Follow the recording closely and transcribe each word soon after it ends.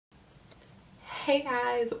Hey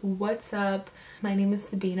guys, what's up? My name is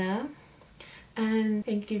Sabina and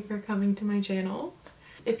thank you for coming to my channel.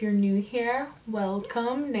 If you're new here,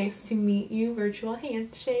 welcome. Nice to meet you, virtual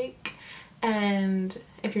handshake. And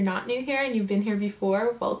if you're not new here and you've been here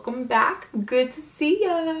before, welcome back. Good to see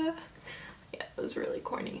ya. Yeah, that was really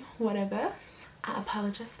corny. Whatever. I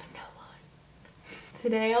apologize for no one.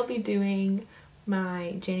 Today I'll be doing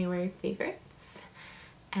my January favorites,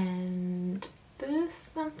 and this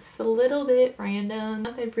month's a little bit random.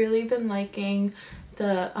 I've really been liking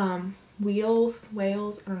the Wales, I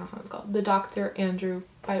don't know how it's called, the Dr. Andrew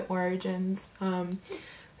by Origins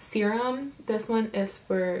serum. This one is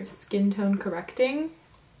for skin tone correcting,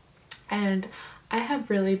 and I have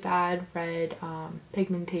really bad red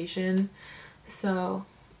pigmentation, so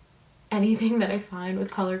anything that I find with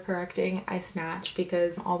color correcting I snatch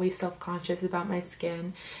because I'm always self-conscious about my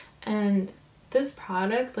skin. And this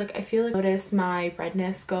product, like, I feel like I noticed my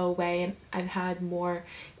redness go away and I've had more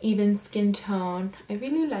even skin tone. I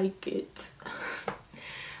really like it.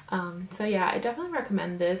 So yeah, I definitely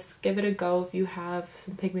recommend this. Give it a go if you have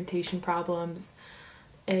some pigmentation problems.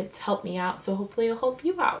 It's helped me out, so hopefully it'll help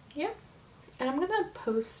you out. Yeah. And I'm gonna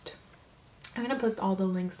post all the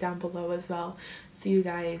links down below as well, so you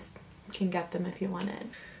guys can get them if you wanted.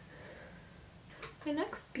 My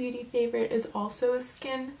next beauty favorite is also a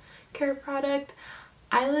skin care product.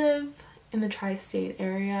 I live in the tri-state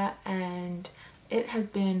area and it has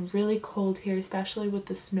been really cold here, especially with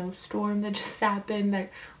the snowstorm that just happened.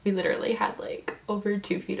 That we literally had like over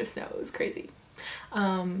 2 feet of snow. It was crazy.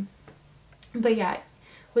 But yeah,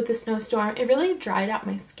 with the snowstorm it really dried out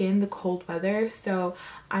my skin, the cold weather, so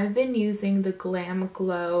I've been using the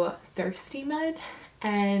Glamglow Thirsty Mud,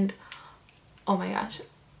 and oh my gosh,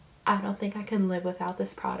 I don't think I can live without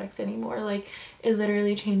this product anymore. Like, it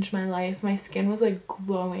literally changed my life. My skin was like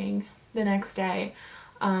glowing the next day.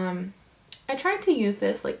 I tried to use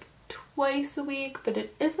this like twice a week, but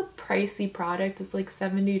it is a pricey product. It's like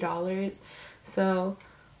 $70, so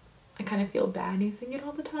I kind of feel bad using it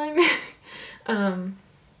all the time.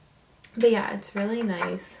 But yeah, it's really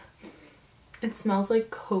nice. It smells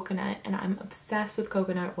like coconut and I'm obsessed with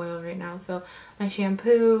coconut oil right now, so my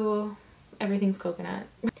shampoo, everything's coconut.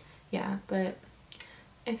 Yeah, but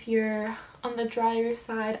if you're on the drier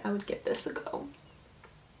side, I would give this a go.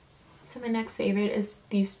 So my next favorite is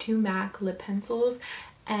these two MAC lip pencils,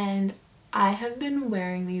 and I have been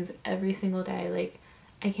wearing these every single day. Like,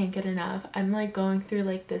 I can't get enough. I'm like going through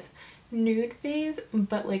like this nude phase,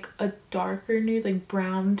 but like a darker nude, like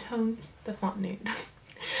brown tone. That's not nude.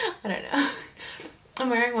 I don't know. I'm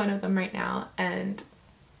wearing one of them right now, and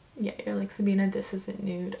yeah, you're like, Sabina, this isn't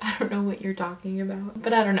nude. I don't know what you're talking about,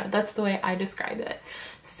 but I don't know. That's the way I describe it.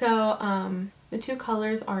 So the two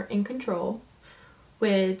colors are In Control,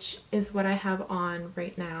 which is what I have on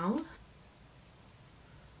right now.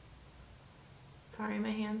 Sorry,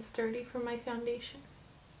 my hand's dirty from my foundation.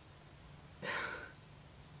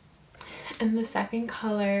 And the second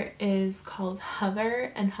color is called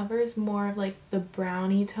Hover, and Hover is more of like the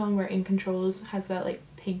brownie tone, where In Control has that like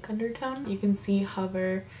pink undertone. You can see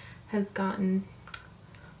Hover has gotten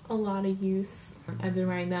a lot of use. I've been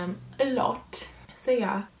wearing them a lot. So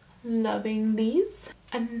yeah, loving these.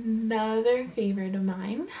 Another favorite of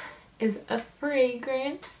mine is a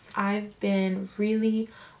fragrance. I've been really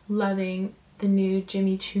loving the new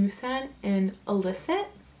Jimmy Choo scent in Illicit.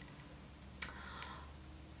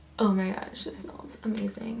 Oh my gosh, this smells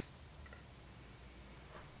amazing.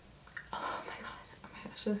 Oh my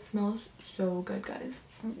gosh, this smells so good, guys.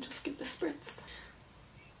 Let me just give it a spritz.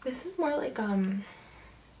 This is more like I don't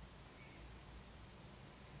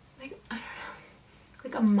know,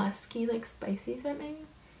 like a musky, like spicy scent maybe?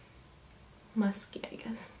 Musky, I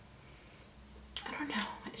guess. I don't know.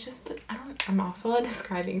 It's just, I'm awful at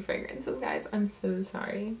describing fragrances, guys. I'm so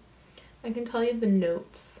sorry. I can tell you the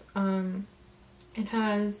notes. It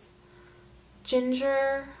has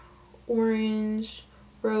ginger, orange,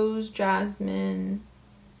 rose, jasmine,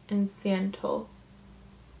 and santal.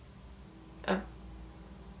 Oh,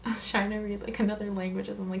 I was trying to read like another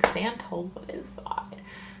languages. I'm like, santal, what is that?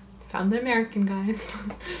 Found the American, guys.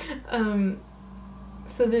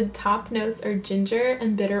 So the top notes are ginger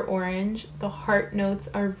and bitter orange. The heart notes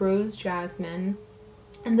are rose, jasmine,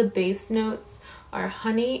 and the base notes are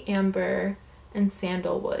honey, amber, and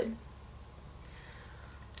sandalwood.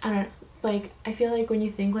 I don't know, like, I feel like when you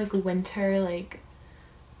think like winter, like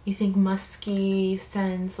you think musky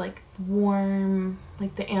scents, like warm,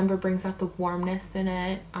 like the amber brings out the warmness in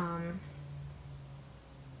it.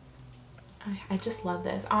 I just love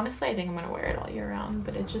this. Honestly, I think I'm gonna wear it all year round,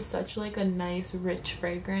 but it's just such like a nice rich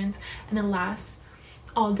fragrance, and it lasts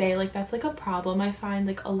all day. Like, that's like a problem I find.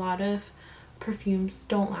 Like, a lot of perfumes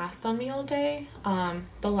don't last on me all day.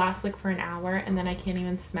 They'll last like for an hour and then I can't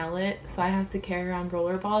even smell it, so I have to carry around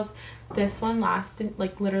roller balls. This one lasted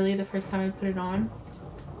like literally the first time I put it on,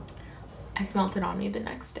 I smelled it on me the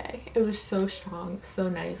next day. It was so strong, so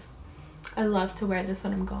nice. I love to wear this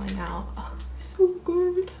when I'm going out. Oh, so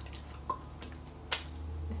good, so good.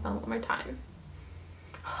 I smell it one more time.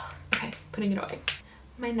 Okay, putting it away.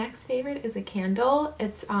 My next favorite is a candle.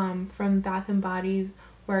 It's from Bath and Body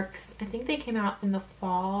Works. I think they came out in the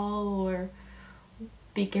fall or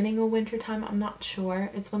beginning of winter time, I'm not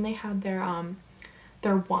sure. It's when they had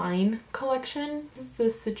their wine collection. This is the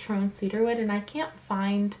citron ceaderwood, and I can't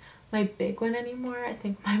find my big one anymore. I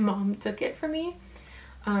think my mom took it from me,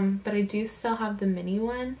 but I do still have the mini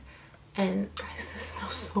one, and guys, this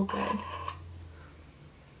smells so good.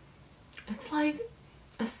 It's like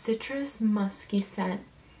a citrus musky scent,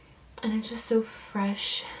 and it's just so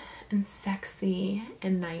fresh and sexy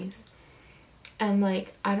and nice. And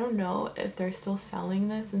like, I don't know if they're still selling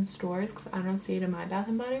this in stores because I don't see it in my Bath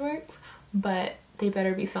and Body Works, but they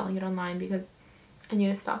better be selling it online because I need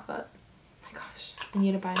to stock up. Oh my gosh, I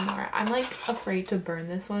need to buy more. I'm like afraid to burn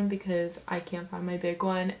this one because I can't find my big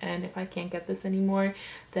one, and if I can't get this anymore,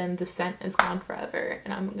 then the scent is gone forever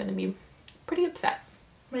and I'm gonna be pretty upset.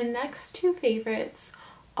 My next two favorites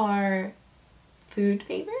are food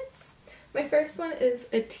favorites. My first one is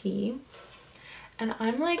a tea, and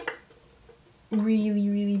I'm like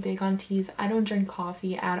really big on teas. I don't drink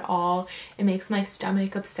coffee at all. It makes my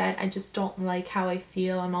stomach upset. I just don't like how I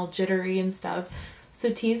feel. I'm all jittery and stuff.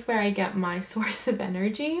 So tea is where I get my source of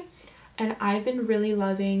energy, and I've been really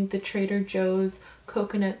loving the Trader Joe's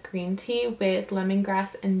coconut green tea with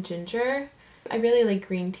lemongrass and ginger. I really like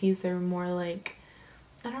green teas. They're more like,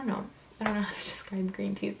 I don't know how to describe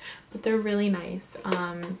green teas, but they're really nice.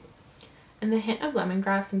 And the hint of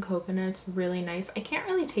lemongrass and coconut's really nice. I can't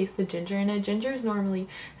really taste the ginger in it. Ginger is normally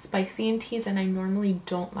spicy in teas, and I normally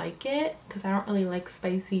don't like it because I don't really like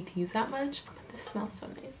spicy teas that much. But this smells so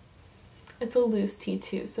nice. It's a loose tea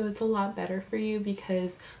too, so it's a lot better for you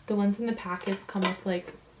because the ones in the packets come with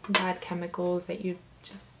like bad chemicals that you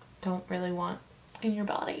just don't really want in your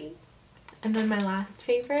body. And then my last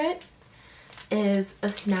favorite is a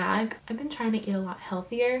snag. I've been trying to eat a lot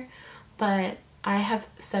healthier, but I have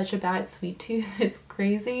such a bad sweet tooth, it's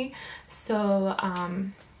crazy. So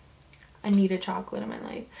I need a chocolate in my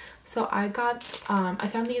life. So I got I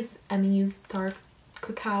found these Emmys dark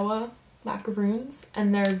cacao macaroons,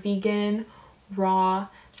 and they're vegan, raw,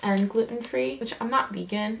 and gluten-free, which I'm not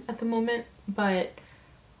vegan at the moment, but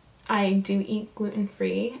I do eat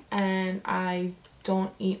gluten-free, and I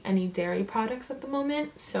don't eat any dairy products at the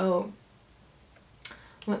moment. So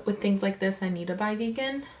with things like this, I need to buy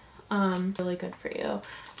vegan. Really good for you,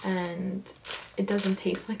 and it doesn't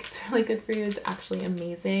taste like it's really good for you. It's actually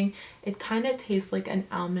amazing. It kind of tastes like an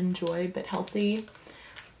Almond Joy, but healthy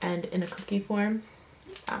and in a cookie form.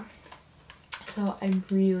 Yeah. So I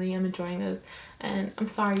really am enjoying this, and I'm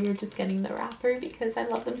sorry you're just getting the wrapper because I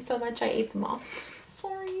love them so much. I ate them all.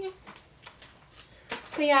 Sorry.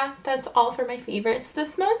 But yeah, that's all for my favorites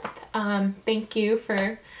this month. Thank you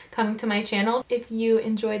for coming to my channel. If you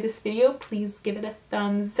enjoyed this video, please give it a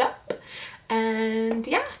thumbs up. And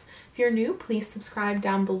yeah, if you're new, please subscribe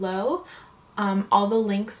down below. All the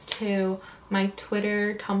links to my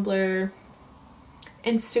Twitter, Tumblr,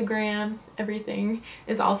 Instagram, everything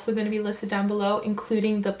is also going to be listed down below,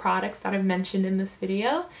 including the products that I've mentioned in this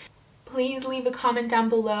video. Please leave a comment down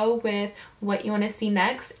below with what you want to see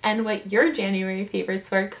next and what your January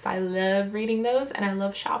favorites were, because I love reading those and I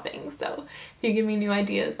love shopping. So if you give me new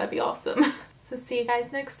ideas, that'd be awesome. So see you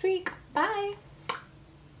guys next week. Bye!